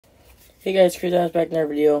Hey guys, Chris back in our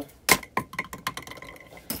video.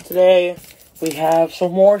 Today we have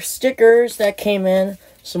some more stickers that came in,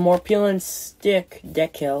 some more peel and stick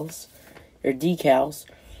decals or decals.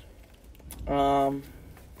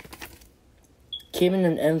 Came in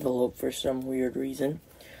an envelope for some weird reason.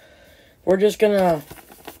 I'm just gonna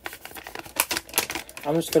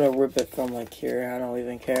rip it from like here. I don't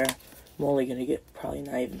even care. I'm only gonna get probably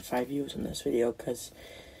not even 5 views in this video because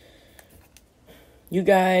you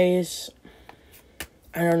guys,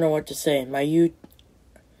 I don't know what to say. My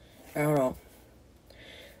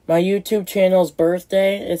YouTube channel's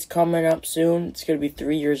birthday is coming up soon. It's gonna be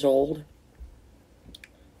 3 years old.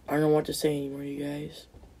 I don't know what to say anymore, you guys.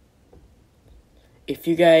 If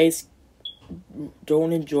you guys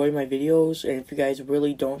don't enjoy my videos, and if you guys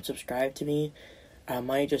really don't subscribe to me, I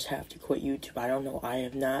might just have to quit YouTube. I don't know. I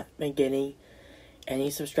have not been getting any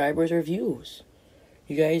subscribers or views.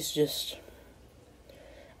 You guys just,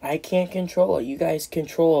 I can't control it. You guys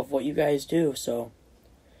control of what you guys do, so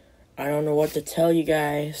I don't know what to tell you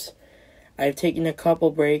guys. I've taken a couple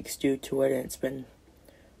breaks due to it, and it's been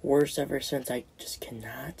worse ever since. I just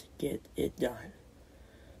cannot get it done.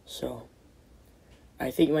 So I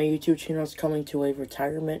think my YouTube channel is coming to a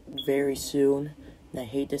retirement very soon, and I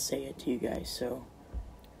hate to say it to you guys, so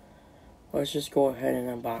let's just go ahead and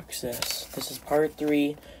unbox this. This is part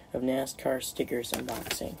 3 of NASCAR stickers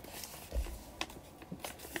unboxing.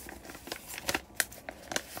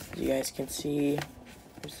 As you guys can see,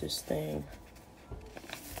 there's this thing.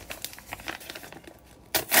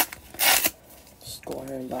 Just go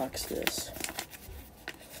ahead and unbox this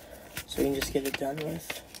so we can just get it done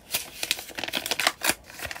with.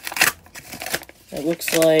 It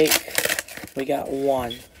looks like we got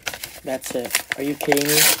one. That's it. Are you kidding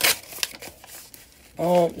me?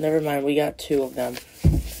 Oh, never mind. We got 2 of them.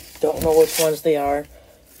 Don't know which ones they are.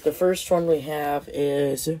 The first one we have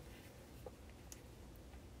is...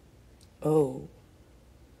 Oh.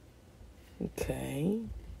 Okay.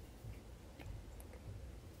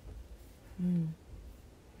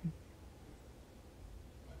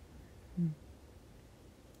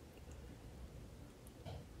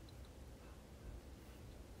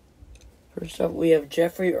 First up, we have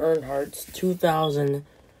Jeffrey Earnhardt's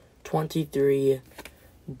 2023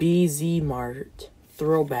 BZ Mart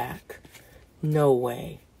throwback. No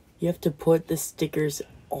way. You have to put the stickers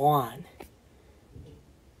on.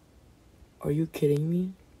 Are you kidding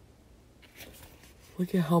me?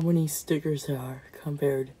 Look at how many stickers there are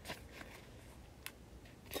compared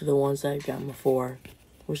to the ones that I've gotten before.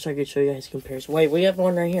 Wish I could show you guys comparison. Wait, we have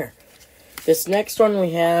one right here. This next one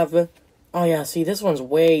we have... Oh yeah, see, this one's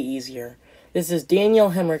way easier. This is Daniel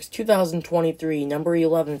Hemrick's 2023, number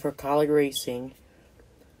 11 for College Racing.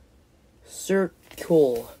 Sir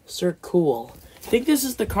Cool. I think this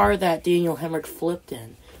is the car that Daniel Hemrick flipped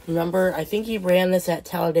in. Remember, I think he ran this at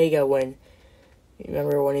Talladega when...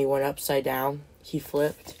 Remember when he went upside down? He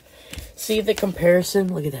flipped. See the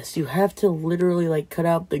comparison? Look at this. You have to literally, like, cut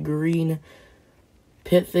out the green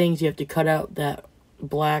pit things. You have to cut out that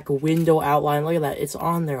black window outline. Look at that. It's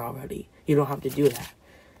on there already. You don't have to do that.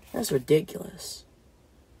 That's ridiculous.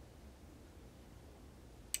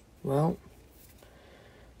 Well,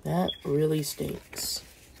 that really stinks.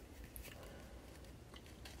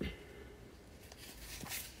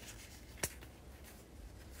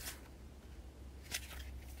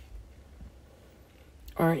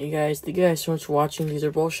 Alright, you guys. Thank you guys so much for watching. These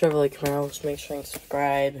are both Chevrolet Camaros. Make sure you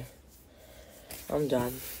subscribe. I'm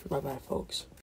done. Bye-bye, folks.